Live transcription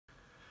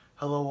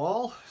Hello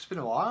all, it's been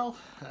a while.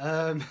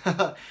 I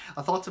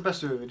thought I'd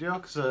best do a video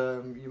because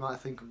you might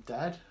think I'm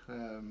dead.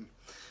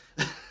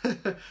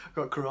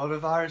 Got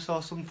coronavirus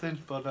or something,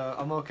 but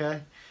I'm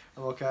okay.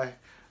 Thought,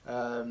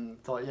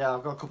 yeah,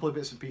 I've got a couple of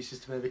bits and pieces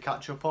to maybe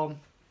catch up on.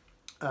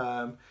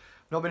 Not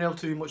been able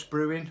to do much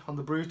brewing on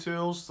the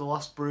BrewTools. The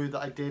last brew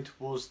that I did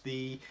was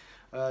the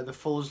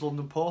Fuller's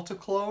London Porter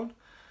clone.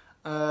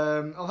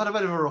 I've had a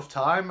bit of a rough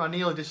time. I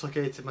nearly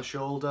dislocated my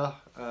shoulder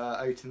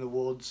out in the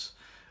woods.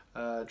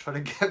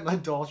 Trying to get my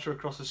daughter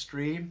across a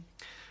stream,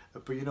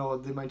 but you know,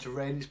 the amount of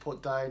rain it's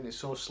put down, it's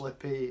so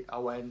slippy. I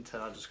went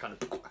and I just kind of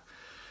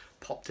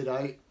popped it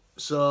out.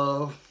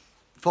 So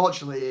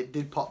fortunately it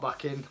did pop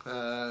back in,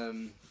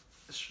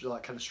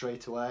 like kind of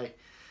straight away,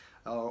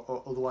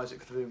 or otherwise it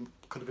could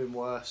have been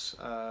worse.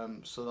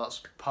 So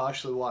that's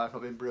partially why I've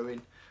not been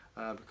brewing,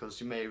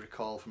 because you may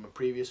recall from my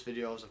previous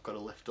videos I've got to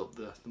lift up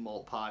the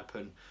malt pipe,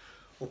 and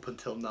up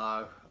until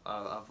now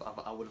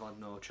I would have had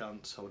no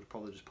chance. I would have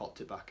probably just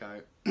popped it back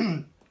out.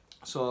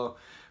 So I'm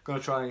gonna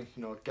try and,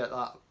 you know, get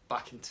that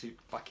back into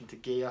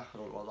gear. I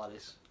don't know what that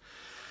is.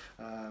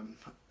 And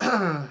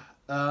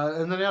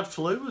then I had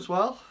flu as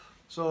well.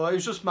 So it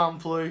was just man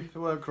flu. It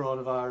weren't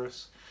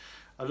coronavirus.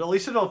 At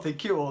least I don't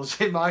think it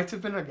was. It might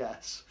have been, I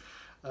guess.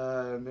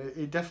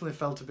 It definitely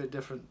felt a bit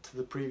different to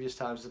the previous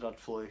times that I'd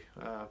flu.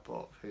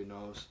 But who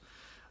knows?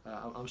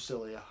 I'm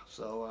still here.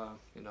 So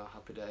you know,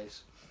 happy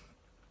days.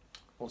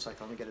 One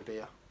second, let me get a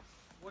beer.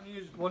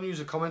 One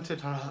user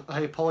commented, and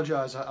I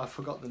apologise, I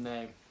forgot the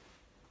name,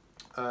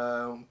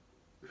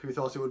 who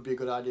thought it would be a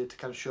good idea to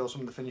kind of show some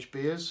of the finished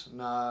beers.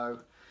 Now,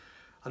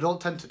 I don't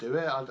tend to do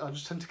it, I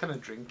just tend to kind of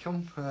drink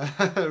them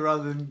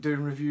rather than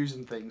doing reviews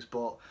and things,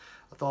 but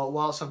I thought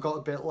whilst I've got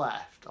a bit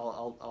left,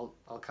 I'll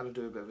kind of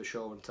do a bit of a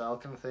show and tell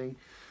kind of thing.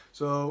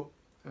 So,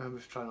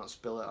 let's try not to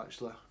spill it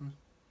actually.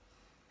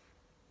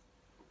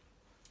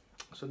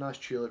 So nice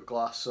tulip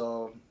glass.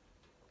 So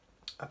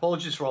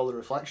apologies for all the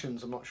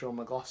reflections, I'm not sure on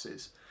my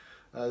glasses.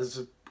 There's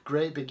a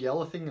great big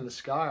yellow thing in the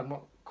sky, I'm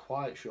not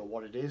quite sure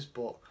what it is,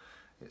 but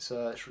it's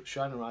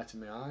shining right in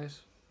my eyes.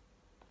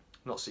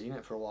 I've not seen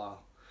it for a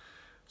while.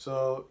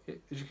 So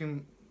as you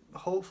can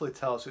hopefully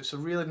tell, so it's a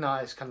really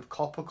nice kind of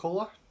copper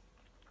colour.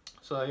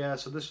 So yeah,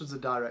 so this was the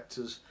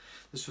director's,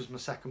 this was my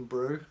second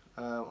brew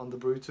on the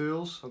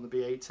BrewTools, on the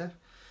B80.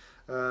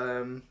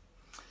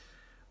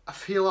 I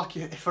feel like,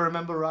 if I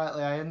remember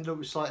rightly, I ended up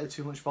with slightly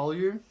too much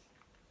volume.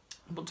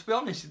 But to be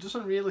honest, it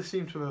doesn't really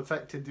seem to have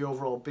affected the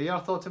overall beer. I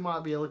thought it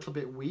might be a little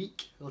bit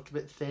weak, a little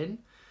bit thin,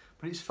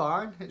 but it's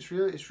fine. It's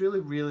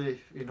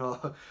really, you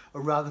know, a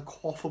rather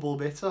quaffable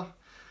bitter.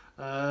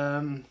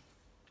 Yeah,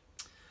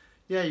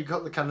 you've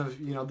got the kind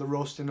of, you know, the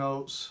roasty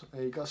notes.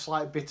 You've got a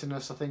slight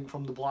bitterness, I think,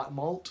 from the black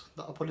malt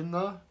that I put in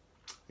there. I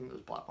think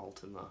there's black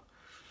malt in there.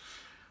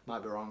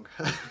 Might be wrong.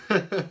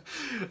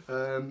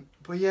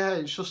 But yeah,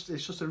 it's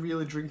just a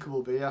really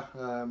drinkable beer.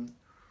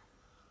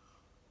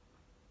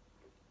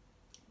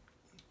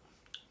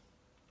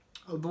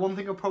 The one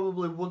thing I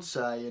probably would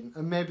say,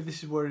 and maybe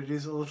this is where it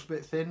is a little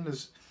bit thin,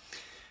 is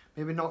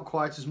maybe not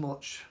quite as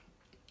much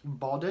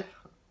body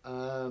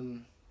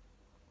that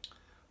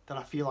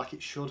I feel like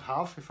it should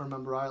have, if I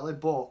remember rightly.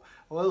 But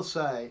I will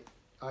say,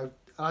 I've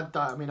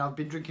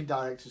been drinking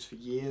directors for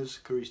years,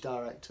 Curry's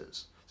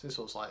directors, since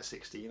I was like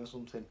 16 or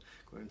something,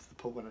 going to the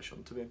pub when I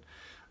shouldn't have been.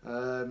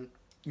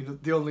 You know,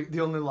 the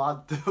only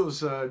lad that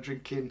was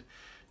drinking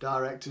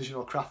directors, you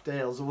know, craft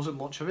ales, there wasn't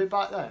much of it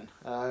back then.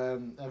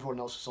 Everyone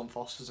else was on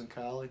Foster's and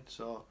Carling,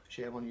 so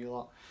shame on you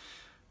lot.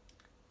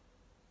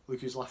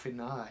 Look who's laughing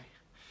now.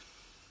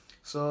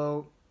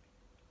 So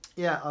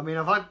yeah, I mean,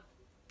 I've had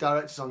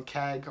directors on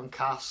keg, on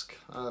cask,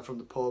 from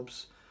the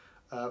pubs.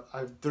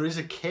 There is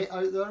a kit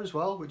out there as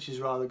well, which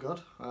is rather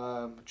good.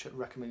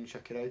 Recommend you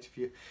check it out if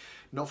you're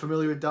not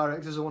familiar with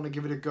directors and want to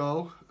give it a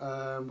go,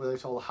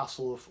 without all the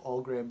hassle of all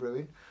grain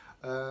brewing.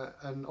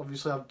 And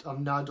obviously I've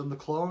now done the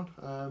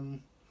clone.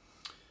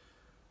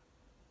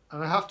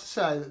 And I have to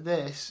say that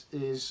this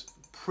is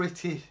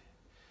pretty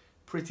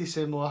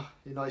similar.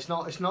 You know, it's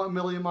not a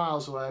million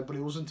miles away, but it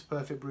wasn't a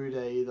perfect brew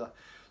day either.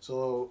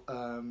 So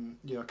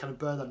you know, kind of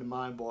bear that in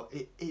mind. But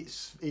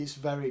it's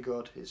very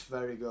good. It's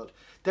very good.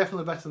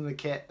 Definitely better than the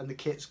kit, and the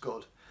kit's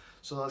good.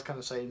 So that's kind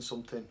of saying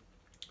something.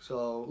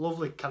 So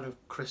lovely, kind of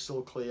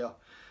crystal clear.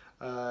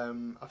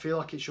 I feel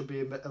like it should be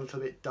a little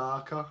bit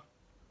darker,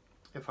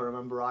 if I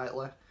remember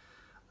rightly.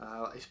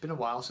 It's been a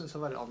while since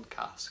I've had it on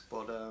cask,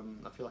 but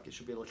I feel like it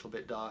should be a little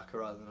bit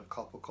darker rather than a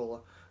copper colour,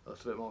 a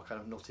little bit more kind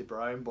of nutty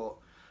brown. But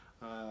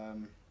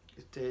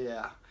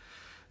yeah,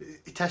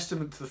 a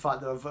testament to the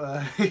fact that I've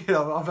you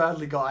know, I've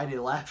hardly got any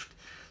left.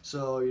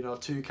 So you know,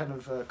 two kind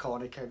of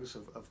corner kegs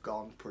have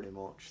gone pretty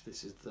much.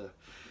 This is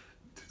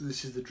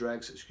the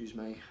dregs, excuse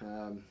me.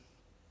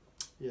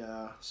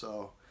 Yeah,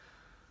 so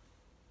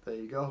there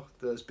you go.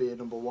 There's beer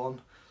number one.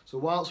 So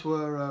whilst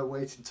we're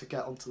waiting to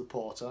get onto the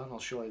porter, and I'll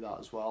show you that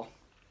as well.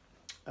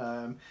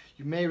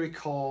 You may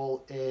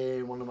recall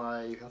in one of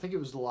my, I think it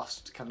was the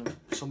last kind of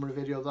summary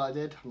video that I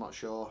did, I'm not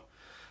sure,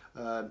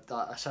 that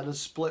I said I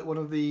split one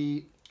of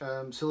the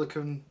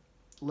silicone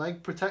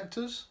leg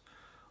protectors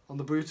on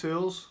the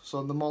BrewTools, so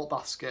on the malt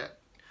basket,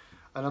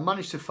 and I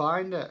managed to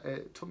find it.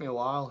 It took me a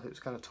while, it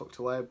was kind of tucked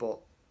away, but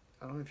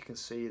I don't know if you can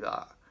see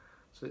that.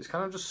 So it's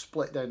kind of just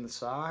split down the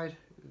side.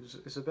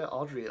 It's a bit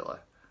odd really.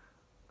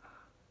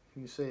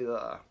 Can you see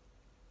there?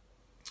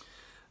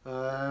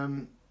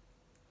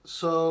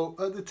 So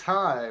at the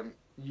time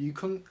you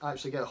couldn't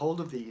actually get hold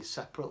of these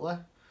separately.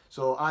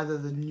 So either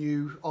the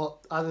new, or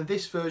either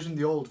this version,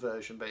 the old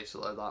version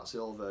basically, that's the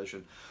old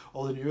version,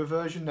 or the newer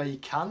version. Now you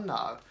can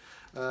now.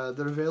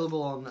 They're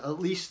available on at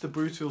least the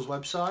BrewTools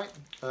website.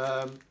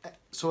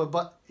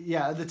 But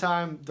yeah, at the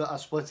time that I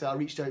split it, I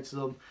reached out to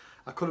them.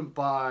 I couldn't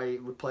buy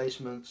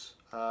replacements,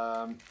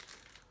 so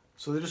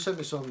they just sent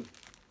me some.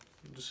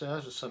 Just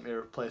sent me a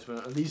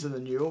replacement, and these are the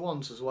newer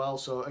ones as well.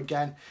 So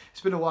again,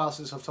 it's been a while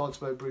since I've talked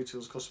about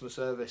BrewTools customer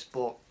service,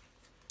 but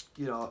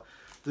you know,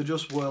 they're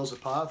just worlds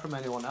apart from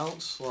anyone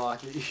else.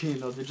 Like, you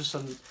know, they just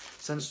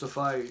send stuff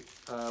out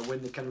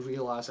when they kind of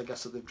realise, I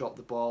guess, that they've dropped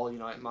the ball. You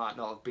know, it might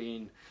not have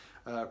been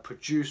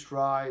produced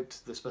right,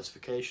 the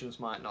specifications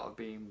might not have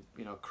been,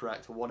 you know,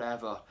 correct or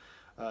whatever.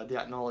 They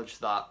acknowledge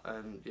that,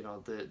 and you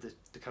know, they're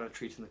kind of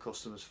treating the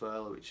customers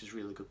fairly, which is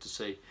really good to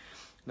see.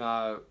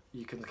 Now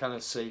you can kind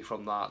of see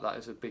from that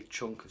is a big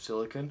chunk of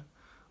silicon.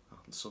 Oh,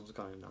 the sun's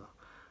going now,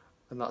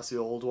 and that's the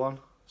old one.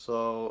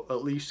 So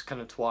at least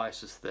kind of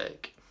twice as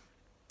thick.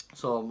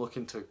 So I'm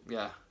looking to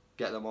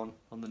get them on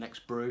the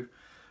next brew,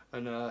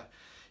 and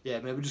yeah,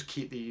 maybe just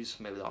keep these.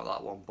 Maybe not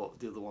that one, but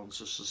the other ones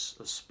just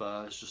as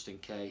spares, just in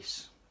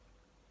case.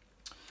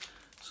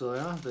 So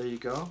yeah, there you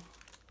go.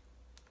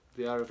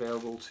 They are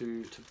available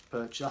to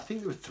purchase. I think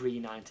they were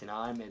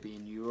 £3.99 maybe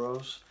in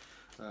euros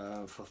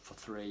for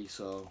 3,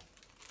 so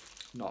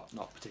not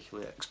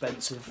particularly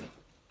expensive.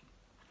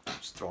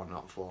 Just throwing it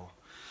on the floor.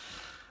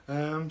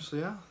 So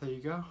yeah, there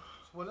you go.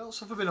 What else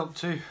have I been up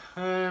to?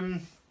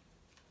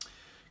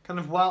 Kind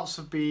of whilst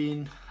I've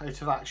been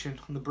out of action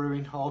on the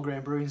brewing, all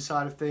grain brewing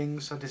side of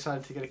things, I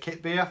decided to get a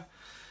kit beer.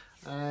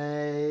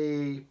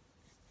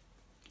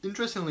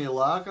 Interestingly, a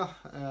lager.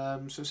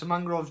 So it's a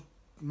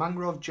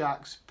Mangrove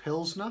Jack's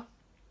Pilsner.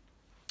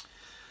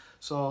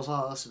 So I was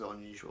like, that's a bit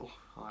unusual.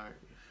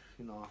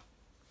 You know,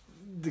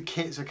 the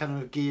kits are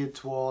kind of geared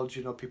towards,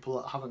 you know,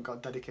 people that haven't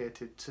got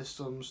dedicated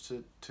systems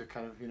to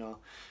kind of, you know,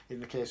 in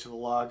the case of a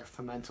lager,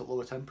 ferment at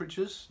lower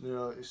temperatures. You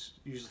know, it's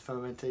usually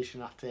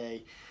fermentation at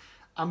a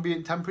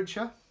ambient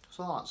temperature.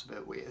 So that's a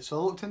bit weird. So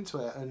I looked into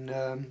it,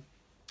 and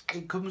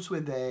it comes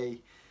with a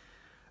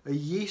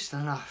yeast,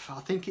 and I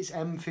think it's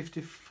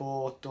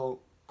M54. Don't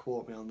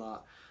quote me on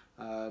that.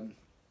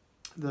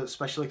 That's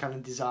specially kind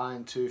of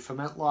designed to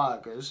ferment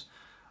lagers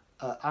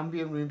at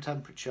ambient room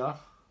temperature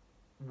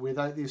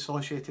without the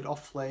associated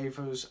off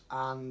flavours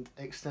and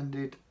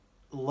extended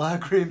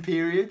lagering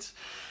periods.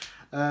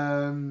 So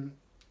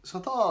I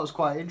thought that was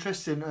quite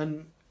interesting,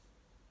 and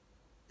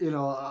you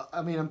know,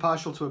 I mean, I'm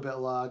partial to a bit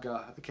of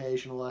lager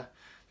occasionally.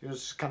 You know,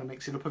 just kind of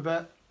mix it up a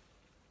bit.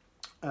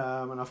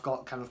 And I've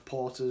got kind of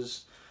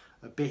porters,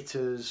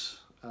 bitters.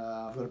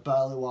 I've got a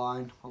barley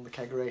wine on the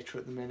kegerator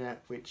at the minute,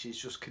 which is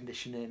just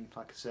conditioning,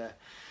 like I say.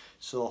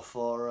 So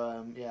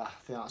for yeah, I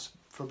think that's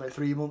for about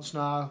 3 months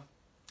now.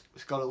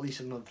 It's got at least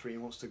another 3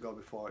 months to go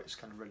before it's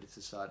kind of ready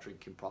to start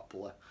drinking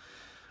properly.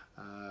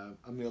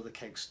 And the other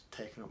keg's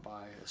taken up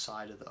by a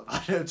cider that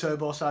I've had, a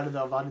turbo cider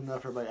that I've had in there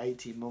for about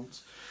 18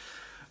 months.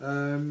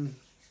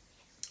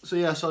 So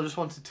yeah, so I just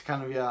wanted to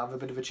kind of have a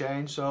bit of a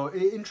change. So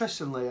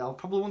interestingly, I'll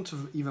probably wouldn't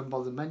have even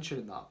bothered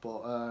mentioning that,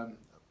 but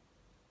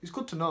it's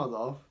good to know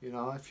though. You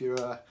know, if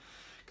you're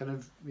kind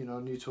of, you know,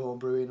 new to home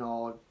brewing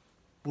or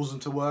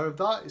wasn't aware of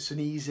that, it's an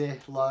easy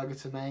lager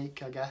to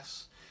make, I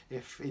guess,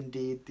 if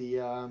indeed the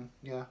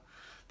the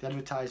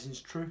advertising's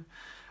true.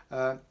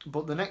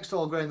 But the next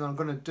all grain that I'm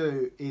going to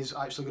do is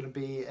actually going to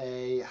be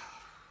I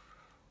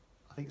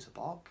think it's a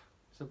bock.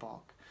 It's a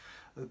bock.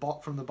 The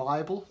bock from the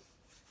Bible.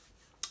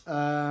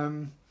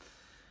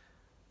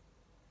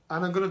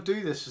 And I'm going to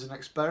do this as an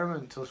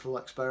experiment, a little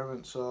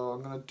experiment. So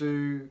I'm going to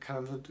do kind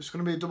of, it's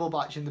going to be a double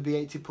batch in the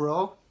B80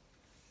 Pro.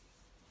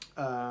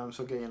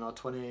 So again, you know,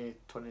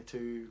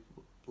 22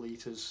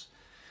 litres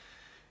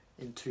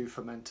in 2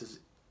 fermenters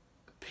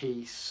a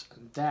piece.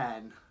 And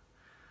then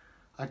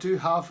I do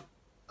have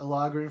a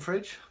lager in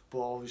fridge, but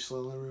obviously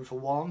only room for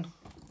 1.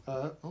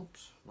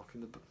 Oops,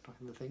 knocking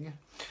the thingy.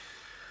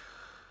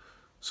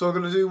 So I'm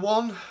going to do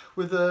 1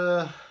 with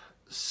a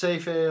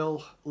safe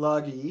ale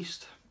lager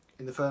yeast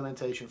in the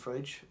fermentation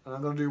fridge, and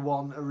I'm going to do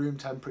 1 at room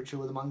temperature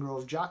with a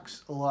Mangrove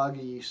Jack's, a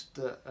lager yeast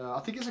that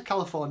I think it's a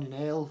Californian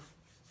ale,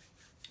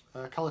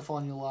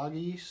 California lager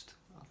yeast,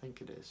 I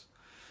think it is.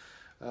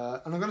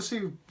 And I'm going to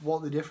see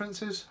what the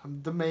difference is.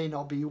 There may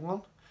not be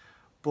one,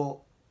 but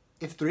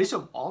if there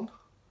isn't one,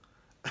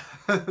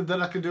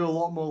 then I can do a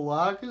lot more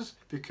lagers,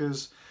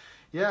 because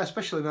yeah,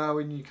 especially now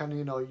when you kind of,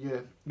 you know,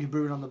 you're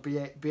brewing on the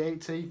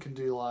B80, you can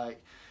do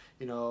like,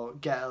 you know,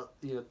 get,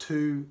 you know,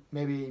 2,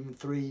 maybe even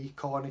 3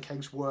 corner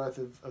kegs worth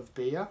of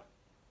beer. And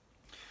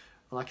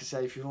like I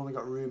say, if you've only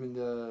got room in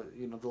the,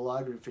 you know, the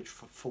lagering fridge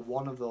for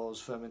 1 of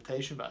those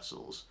fermentation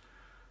vessels,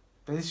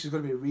 then this is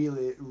going to be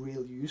really,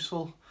 really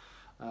useful.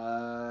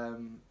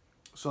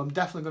 So I'm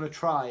definitely going to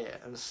try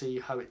it and see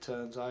how it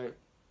turns out.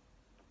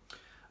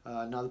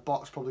 Now the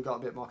box probably got a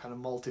bit more kind of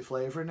malty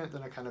flavour in it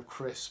than a kind of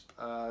crisp,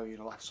 you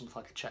know, like something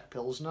like a Czech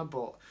Pilsner,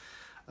 but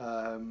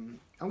I'm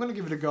going to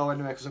give it a go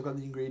anyway because I've got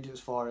the ingredients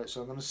for it,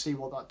 so I'm going to see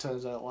what that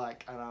turns out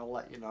like and I'll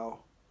let you know.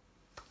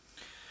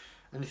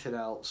 Anything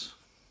else?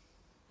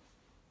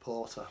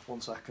 Porter,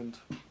 1 second.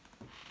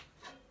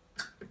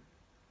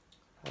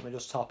 Let me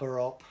just top her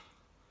up.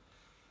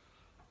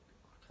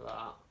 Look at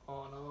that.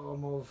 Oh no,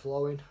 I'm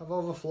overflowing. I've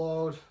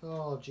overflowed.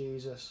 Oh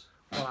Jesus.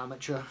 What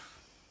amateur.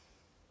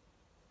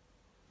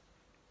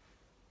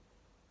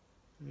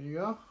 There you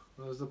go.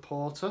 There's the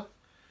porter.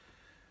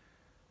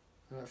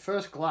 At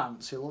first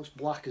glance, it looks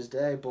black as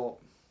day, but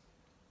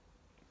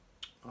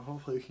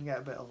hopefully we can get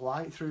a bit of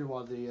light through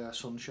while the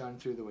sun's shining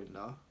through the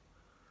window.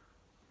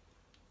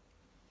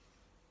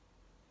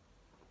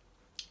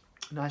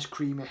 Nice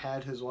creamy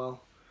head as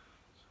well.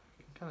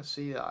 You can kind of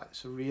see that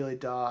it's a really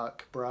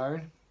dark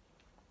brown.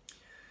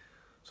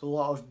 So a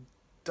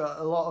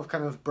lot of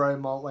kind of brown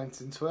malt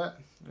went into it,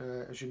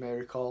 as you may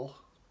recall.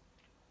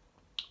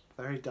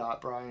 Very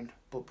dark brown,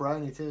 but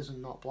brown it is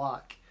and not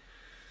black.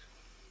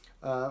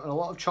 And a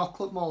lot of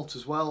chocolate malt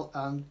as well.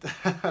 And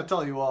I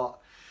tell you what,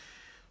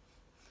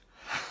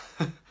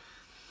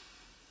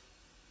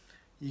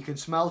 you can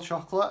smell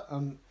chocolate.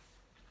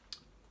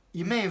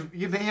 You may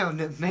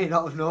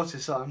not have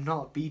noticed that I'm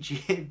not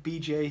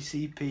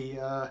BJCP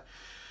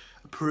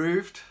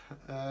approved,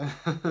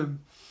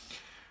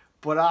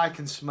 but I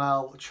can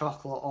smell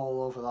chocolate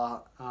all over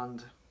that,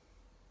 and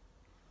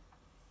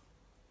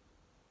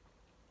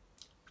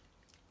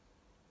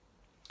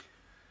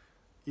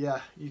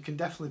yeah, you can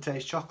definitely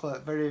taste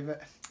chocolate.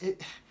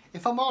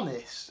 If I'm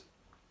honest,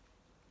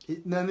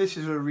 then this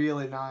is a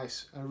really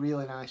nice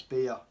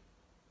beer.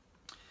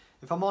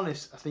 If I'm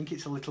honest, I think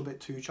it's a little bit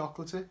too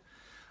chocolatey.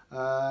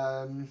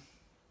 I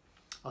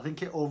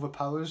think it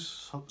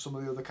overpowers some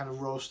of the other kind of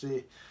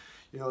roasty,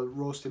 you know,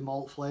 roasty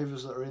malt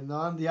flavours that are in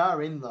there. And they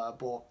are in there,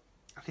 but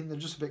I think they're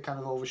just a bit kind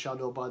of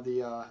overshadowed by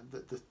the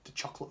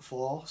chocolate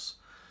force,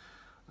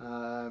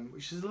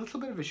 which is a little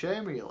bit of a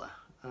shame, really,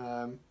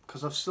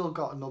 because I've still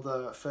got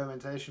another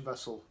fermentation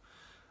vessel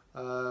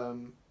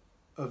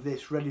of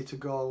this ready to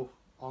go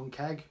on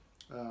keg.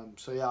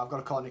 So yeah, I've got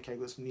a corner keg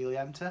that's nearly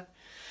empty.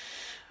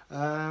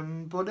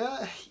 But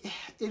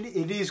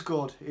it is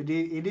good. It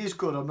is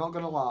good. I'm not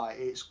gonna lie.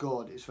 It's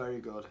good. It's very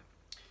good.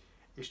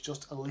 It's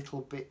just a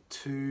little bit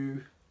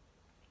too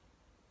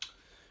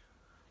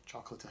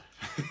chocolatey.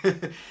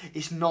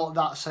 It's not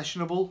that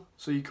sessionable.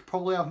 So you could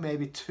probably have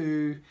maybe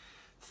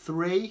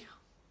 2-3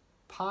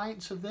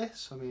 pints of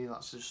this. I mean,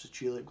 that's just a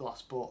tulip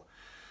glass, but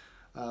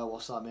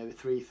what's that? Maybe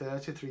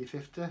 330,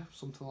 350,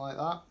 something like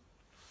that.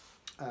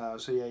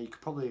 So yeah, you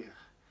could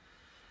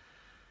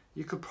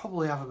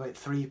probably have about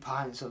 3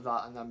 pints of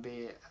that and then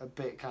be a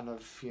bit kind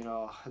of, you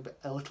know,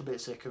 a little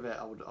bit sick of it.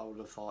 I would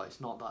have thought.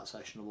 It's not that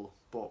sessionable,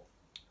 but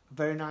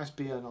very nice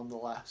beer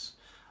nonetheless.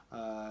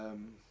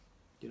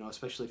 You know,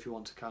 especially if you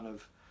want to kind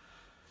of,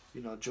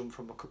 you know, jump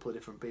from a couple of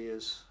different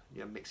beers,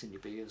 you know, mixing your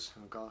beers,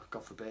 God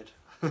forbid.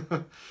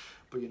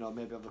 But you know,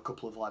 maybe have a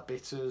couple of like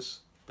bitters,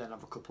 then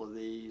have a couple of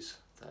these,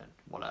 then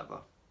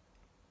whatever.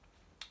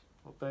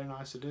 But very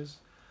nice it is.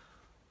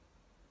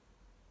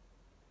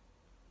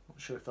 Not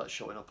sure if that's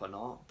showing up or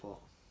not, but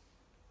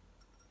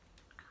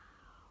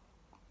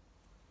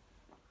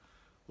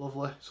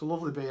lovely. It's a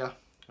lovely beer.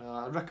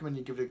 I'd recommend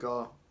you give it a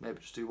go. Maybe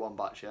just do one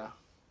batch, yeah.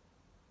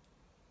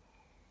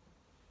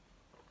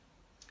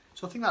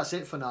 So I think that's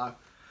it for now.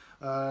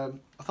 I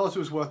thought it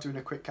was worth doing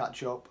a quick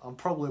catch up. I'm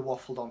probably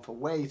waffled on for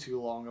way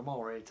too long. I'm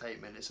already at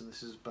 8 minutes and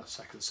this is my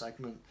second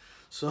segment.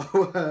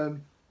 So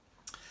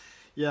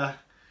yeah.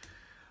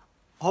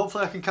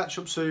 Hopefully I can catch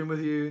up soon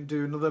with you and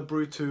do another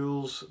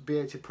BrewTools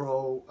B80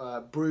 Pro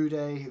brew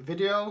day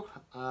video.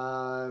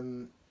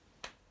 Once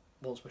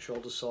my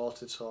shoulder's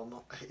sorted,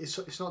 so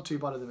it's not too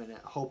bad at the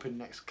minute. Hoping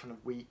next kind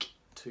of week,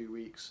 2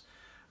 weeks,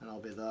 and I'll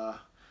be there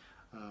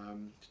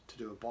to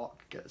do a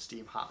bock, get the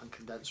steam hat and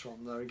condenser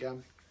on there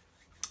again,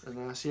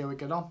 and see how we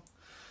get on.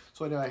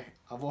 So anyway,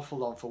 I've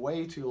waffled on for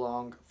way too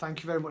long.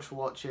 Thank you very much for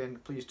watching.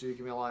 Please do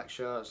give me a like,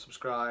 share,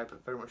 subscribe.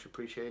 Very much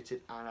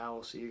appreciated, and I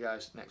will see you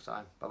guys next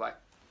time. Bye bye.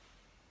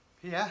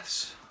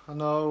 Yes, I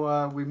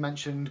know we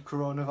mentioned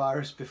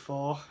coronavirus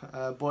before,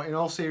 but in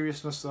all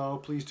seriousness though,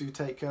 please do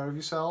take care of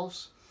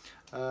yourselves.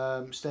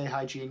 Stay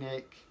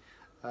hygienic,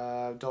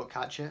 don't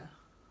catch it,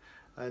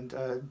 and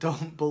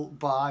don't bulk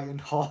buy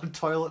and hoard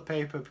toilet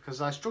paper,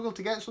 because I struggled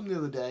to get some the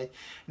other day,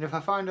 and if I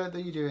find out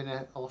that you're doing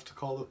it, I'll have to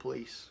call the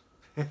police.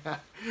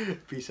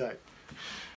 Peace out.